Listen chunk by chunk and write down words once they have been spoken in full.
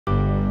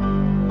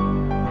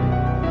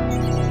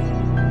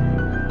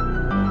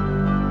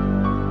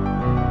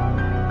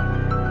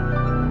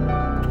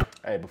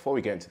before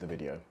we get into the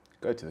video,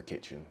 go to the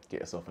kitchen,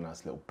 get yourself a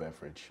nice little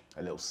beverage,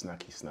 a little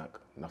snacky snack,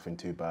 nothing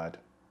too bad,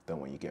 don't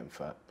want you getting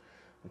fat,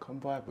 and come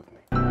vibe with me.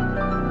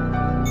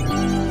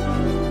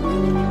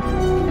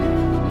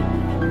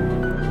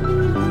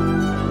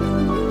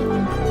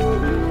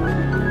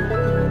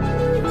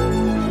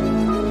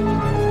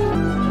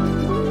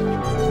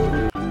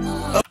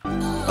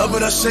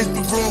 But I shake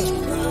the room.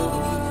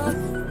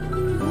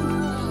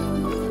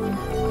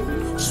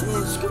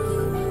 Swerve,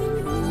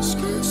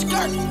 skirt,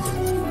 skirt.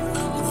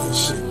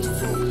 Shake the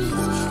room.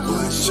 Go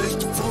ahead, shake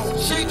the room.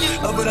 Shake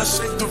it. But I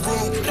shake the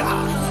room.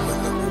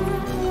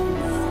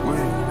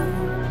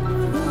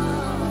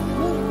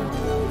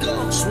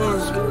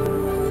 Swerve.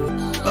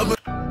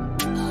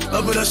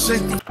 But I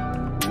shake the.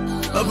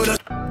 But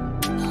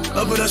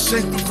I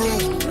shake the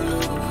room.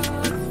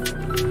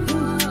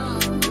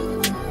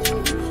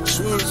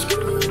 Swerve.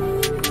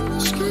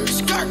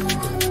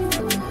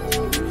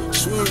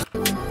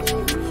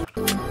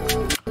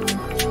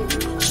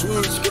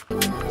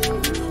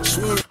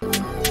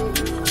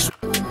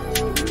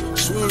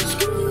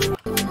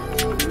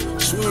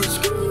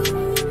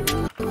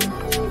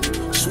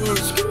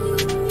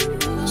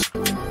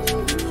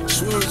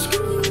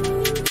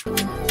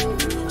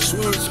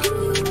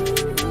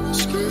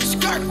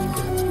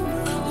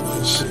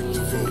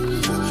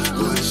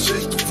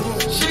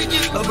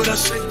 But I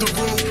shake the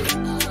room.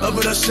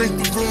 But I shake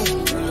the room.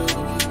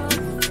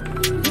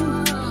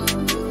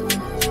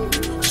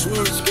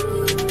 Swerve,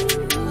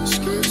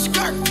 skirt,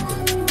 skirt.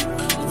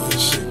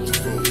 Shake the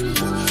room.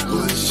 Go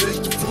ahead,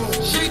 shake the room.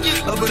 Shake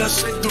it. But I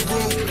shake the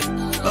room.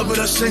 But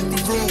I shake the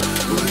room.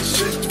 Go ahead,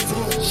 shake the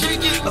room.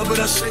 Shake it. But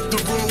I shake the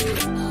room.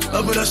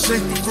 But I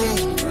shake the room.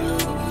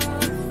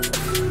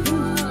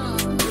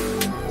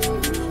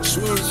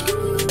 Swerve,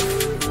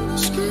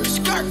 skirt,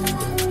 skirt.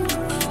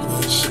 Go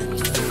ahead, shake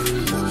the room.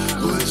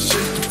 Go ahead,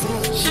 shake the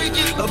room. Shake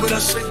it. But I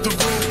shake the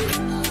room.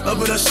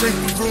 But I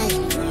shake the room.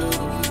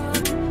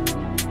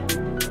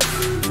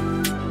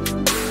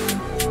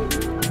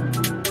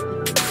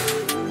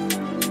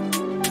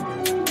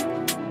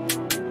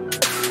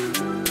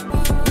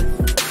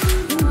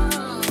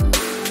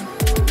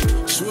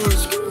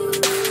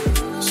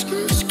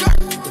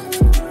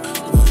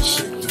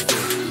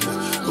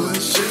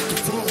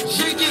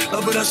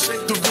 But I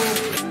shake the room.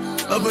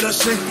 But I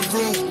shake the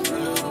room.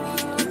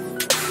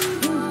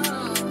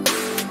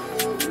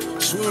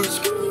 Swerve,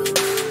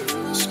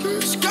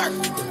 skirt, skirt.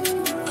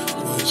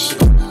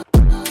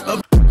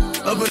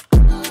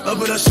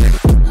 But I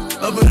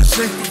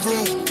shake the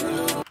room.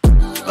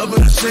 But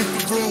I shake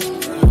the room.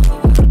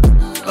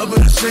 But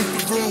I shake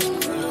the room.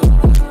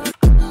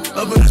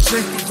 But I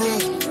shake the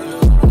room.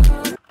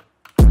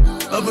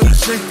 But I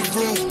shake the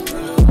room.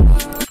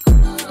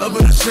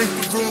 But I shake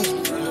the room.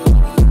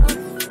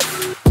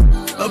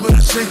 But I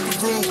shake the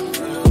room.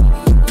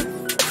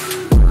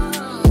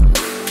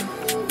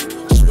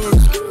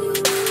 Swerve,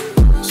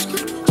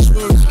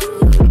 swerve,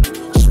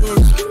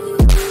 swerve,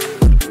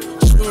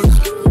 swerve,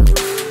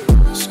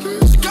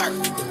 skirt, skirt.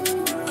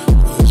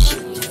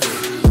 Shake the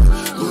room.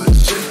 Go ahead,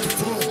 shake the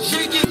room.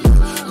 Shake it.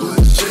 Go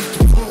ahead, shake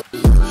the room.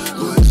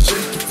 Go ahead,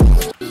 shake the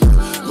room.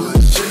 Go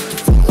ahead, shake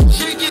the room.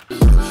 Shake it.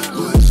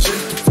 Go ahead,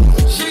 shake the room.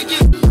 Shake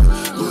it.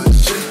 Go ahead,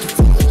 shake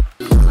the room.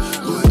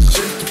 Go ahead,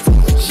 shake the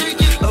room.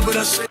 Shake it. But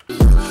I shake.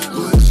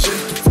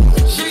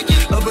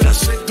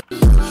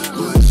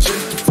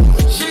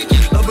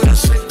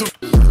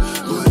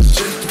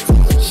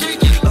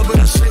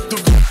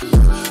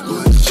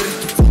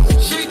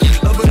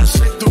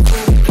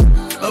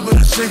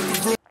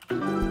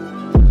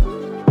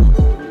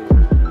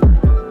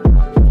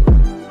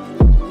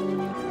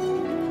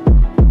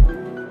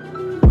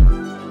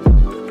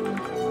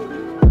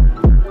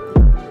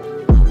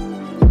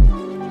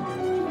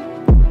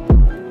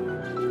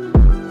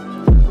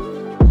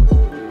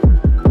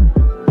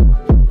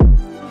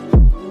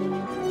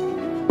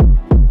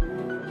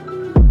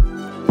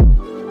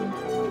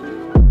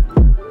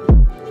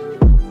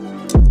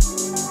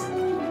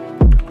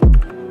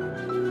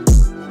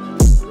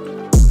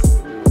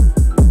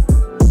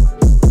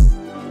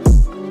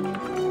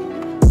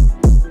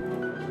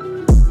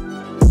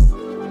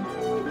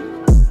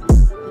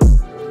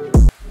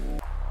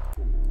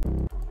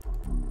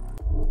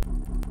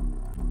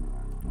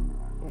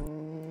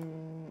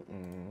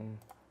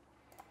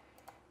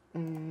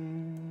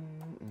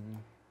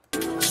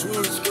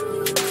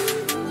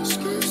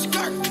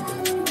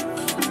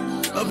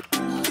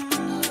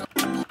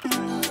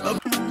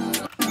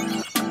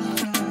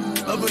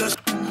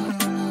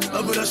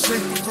 But I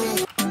shake the room.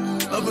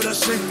 But I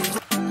shake the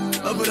room.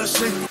 But I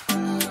shake.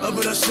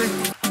 But I shake.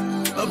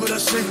 But I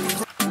shake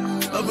the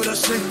room. But I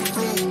shake the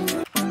room.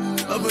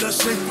 But I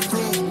shake the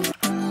room.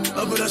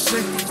 But I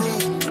shake the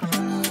room.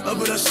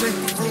 But I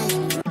shake the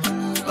room.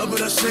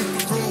 But I shake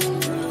the room.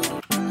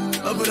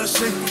 But I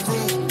shake the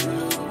room.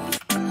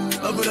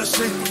 But I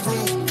shake the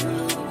room.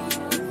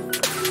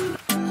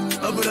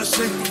 But I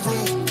shake the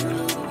room.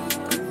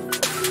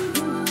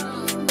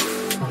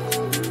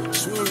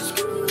 Swerve,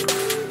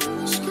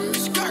 skirt,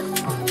 skirt.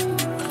 Go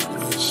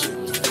ahead,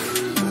 shake the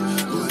room.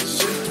 Go ahead,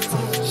 shake the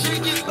room.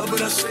 Shake it.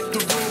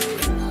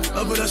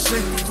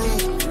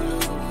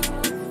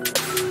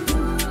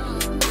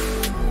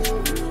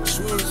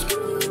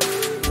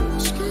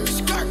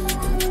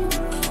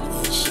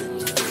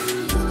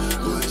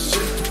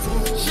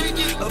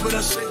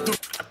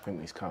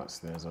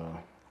 sounds are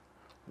a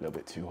little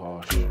bit too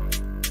harsh.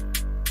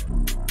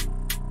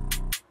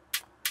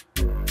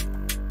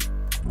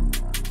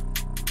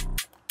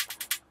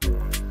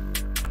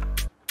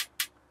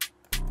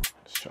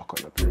 Let's chuck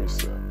on the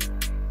preset.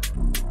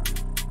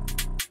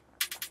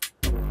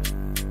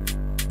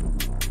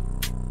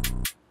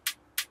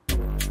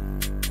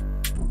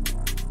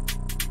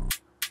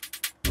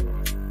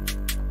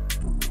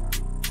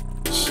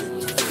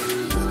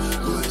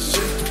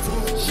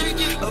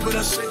 But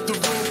I shake the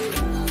room.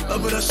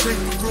 But I shake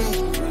the room.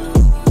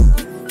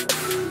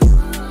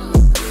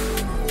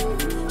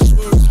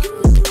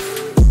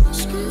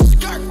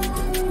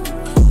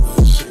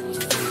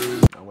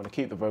 I'm gonna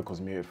keep the vocals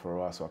muted for a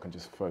while so I can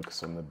just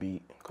focus on the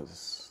beat,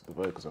 because the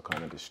vocals are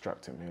kind of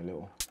distracting me a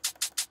little.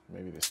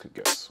 Maybe this could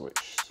get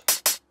switched.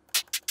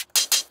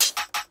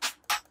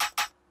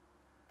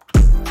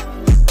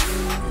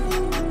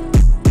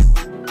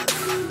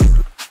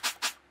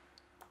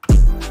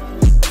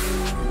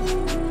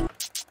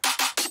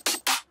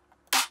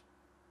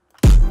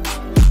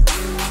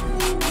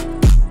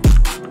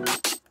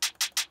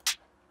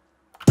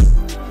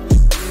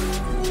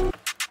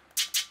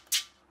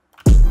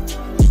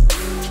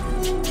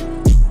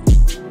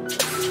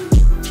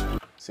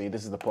 See,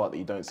 this is the part that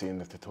you don't see in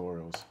the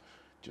tutorials.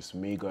 Just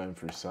me going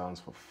through sounds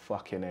for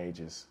fucking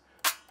ages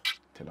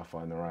till I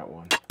find the right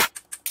one.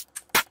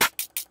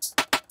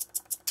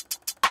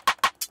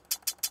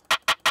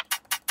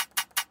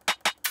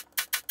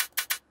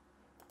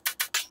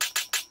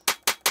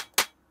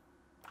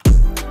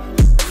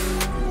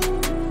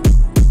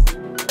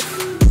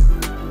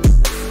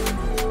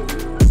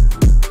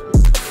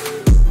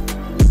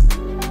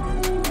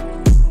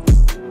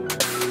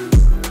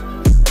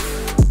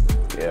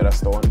 Yeah, that's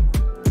the one.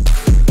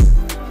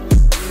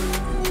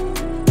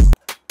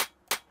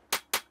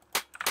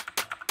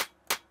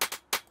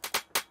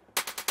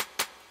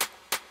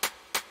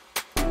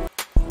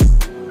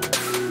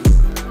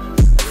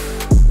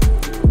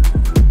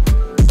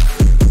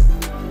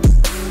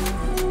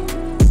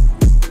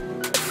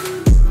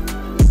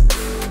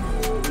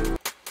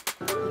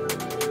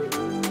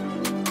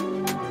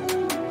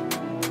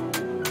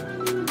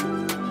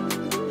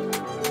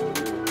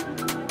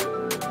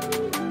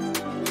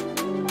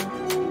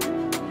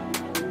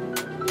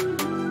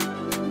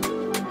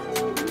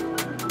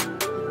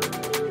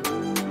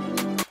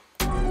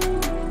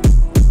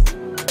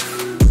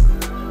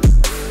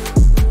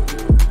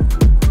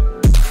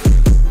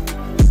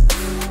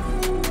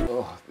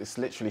 This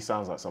literally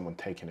sounds like someone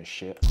taking a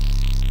shit.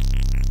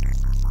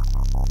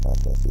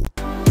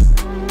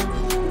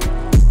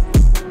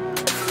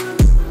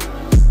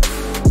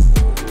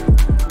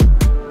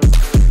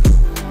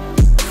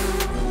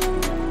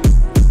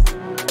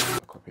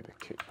 Copy the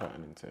kick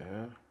pattern into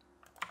here.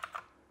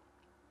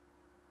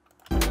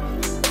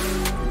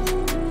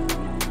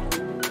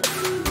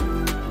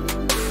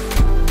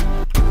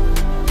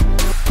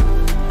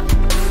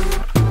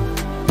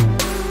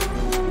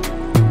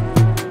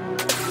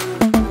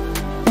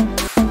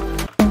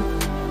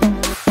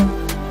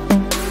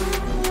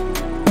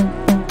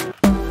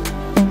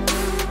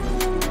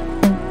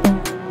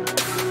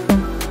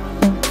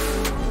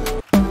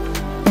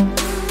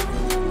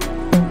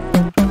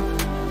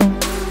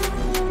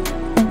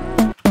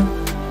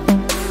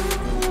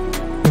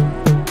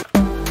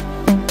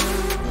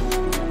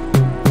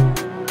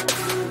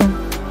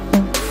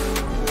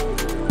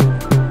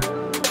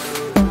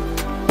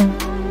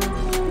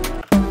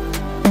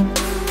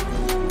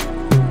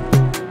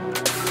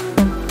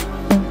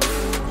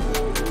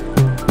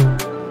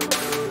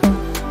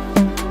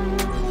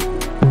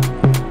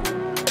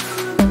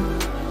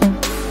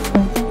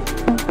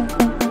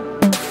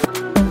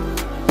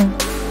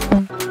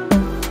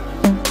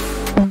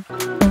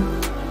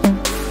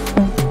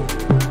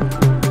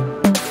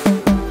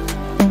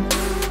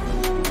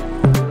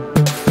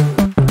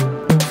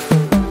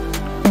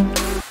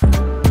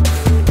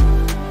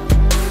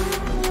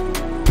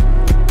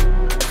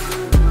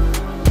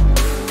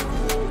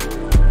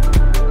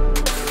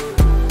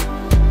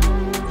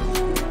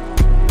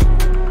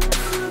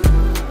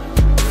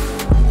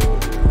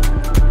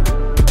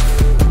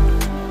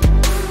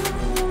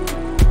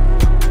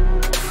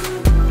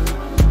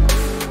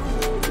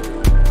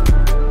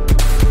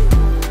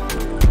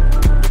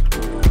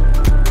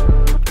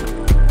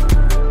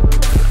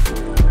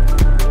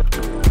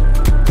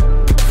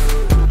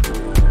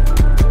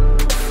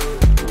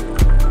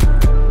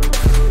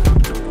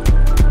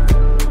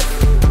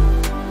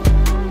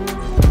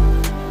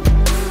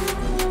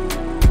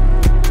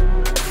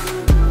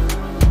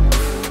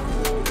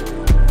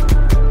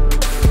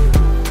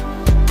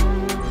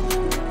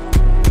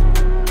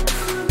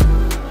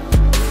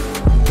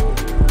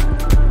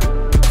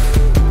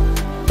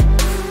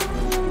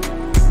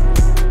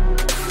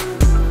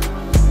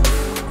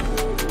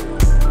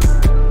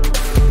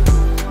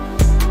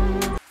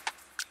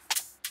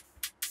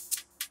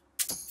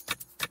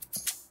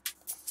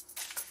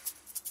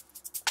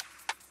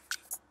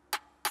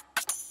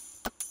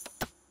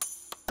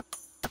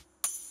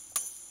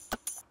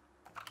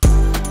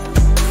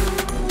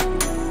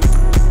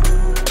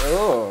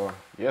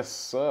 Yes,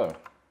 sir.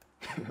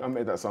 I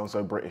made that sound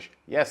so British.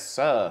 Yes,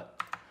 sir.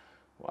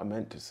 What I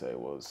meant to say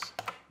was,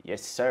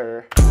 yes,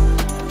 sir.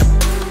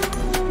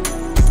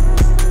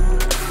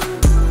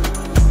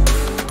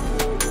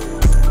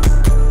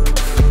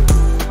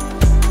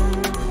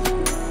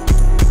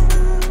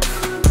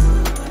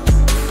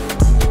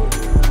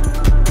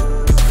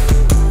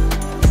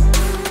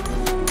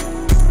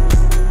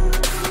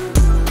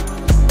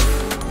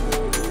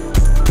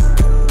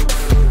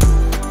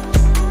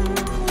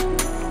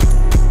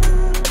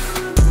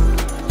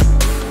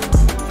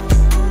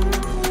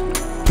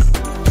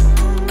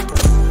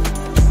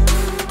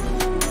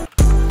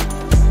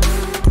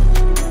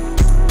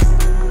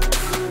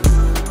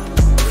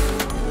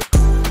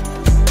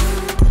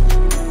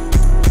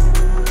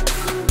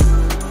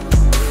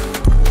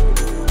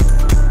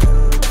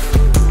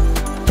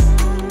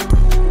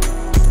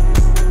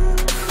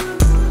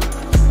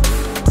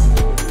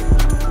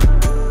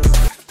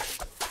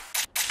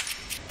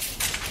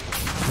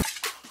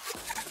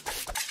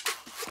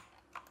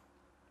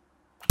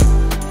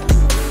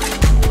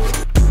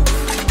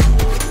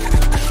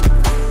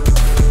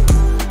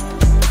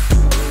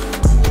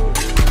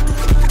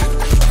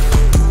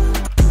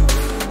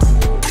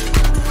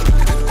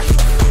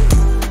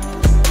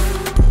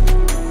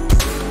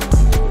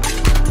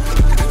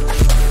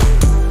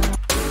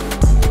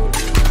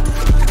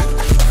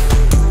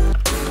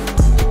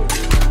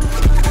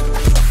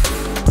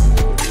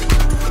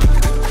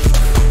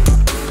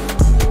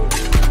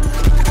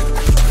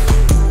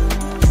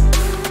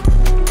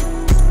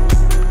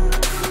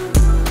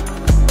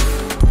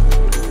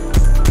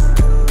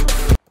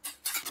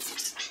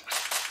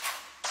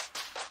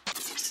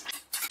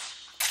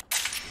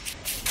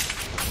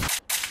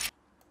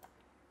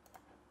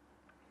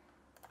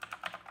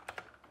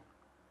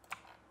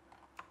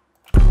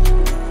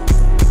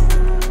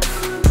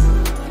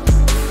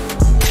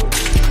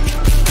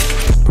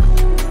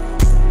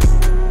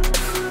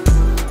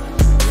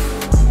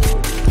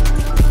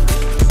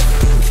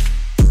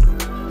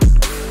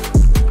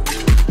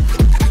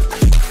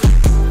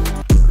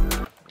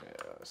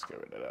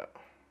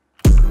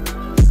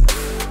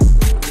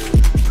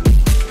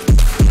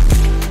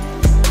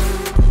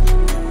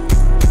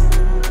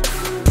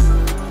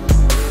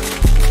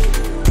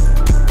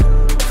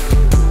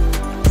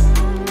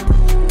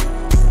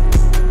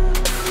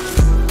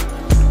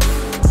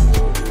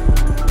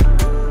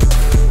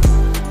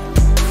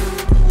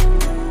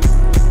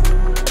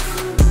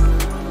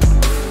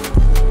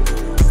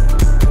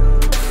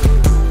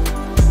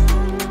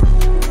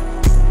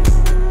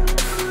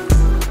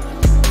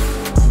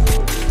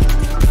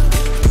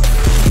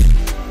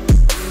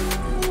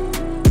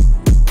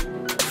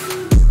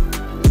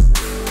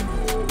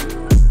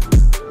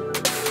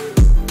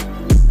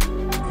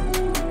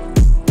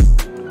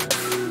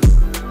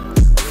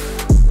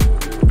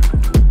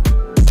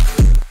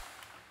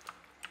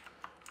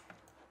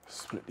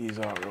 Split these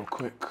out real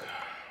quick.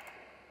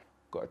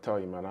 Gotta tell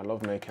you, man, I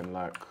love making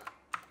like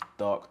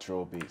dark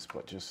drill beats,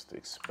 but just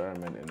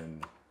experimenting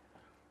and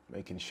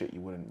making shit you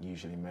wouldn't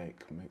usually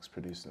make makes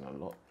producing a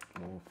lot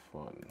more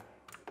fun,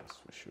 that's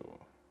for sure.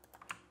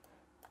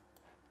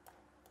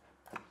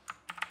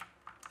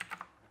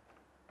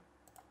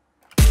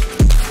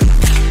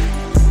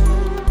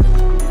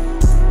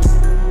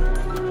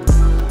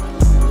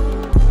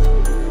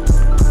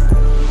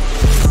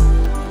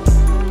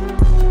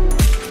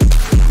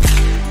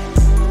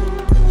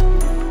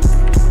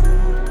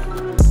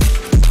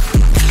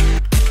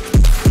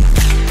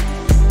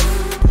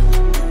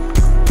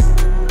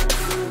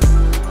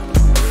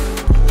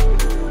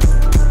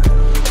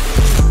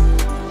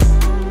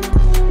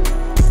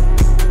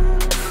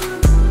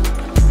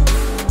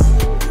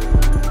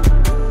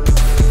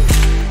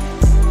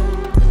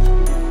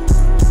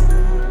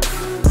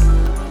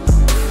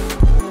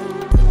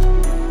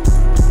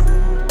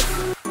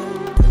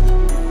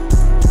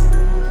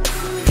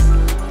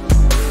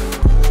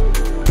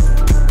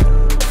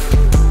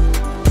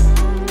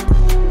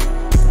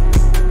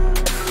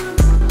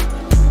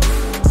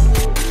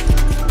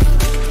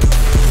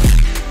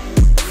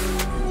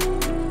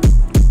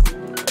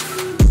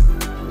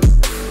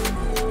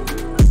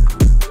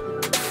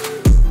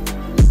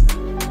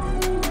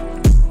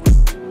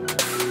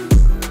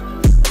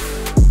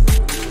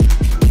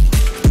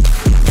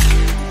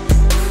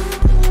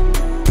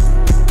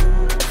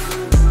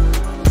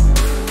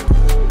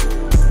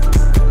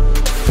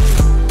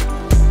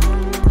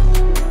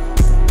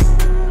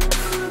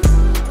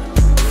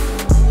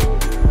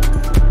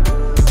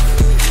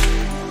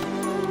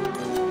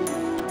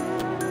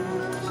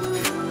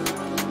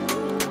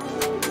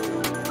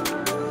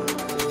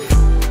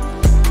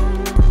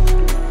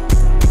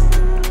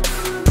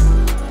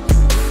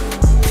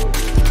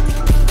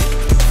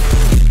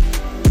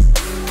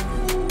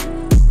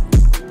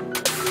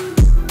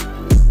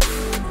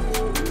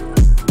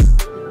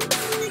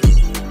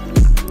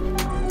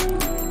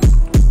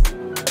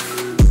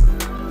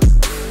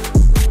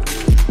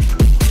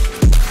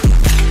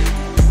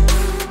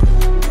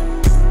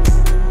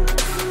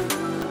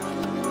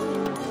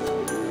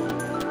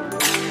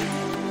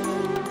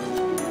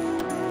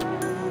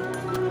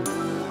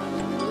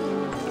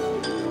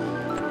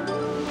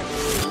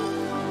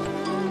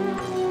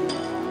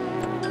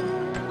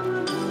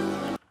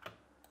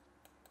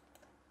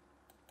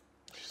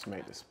 Just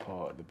make this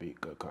part of the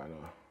beat go kind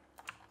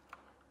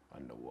of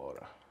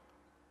underwater.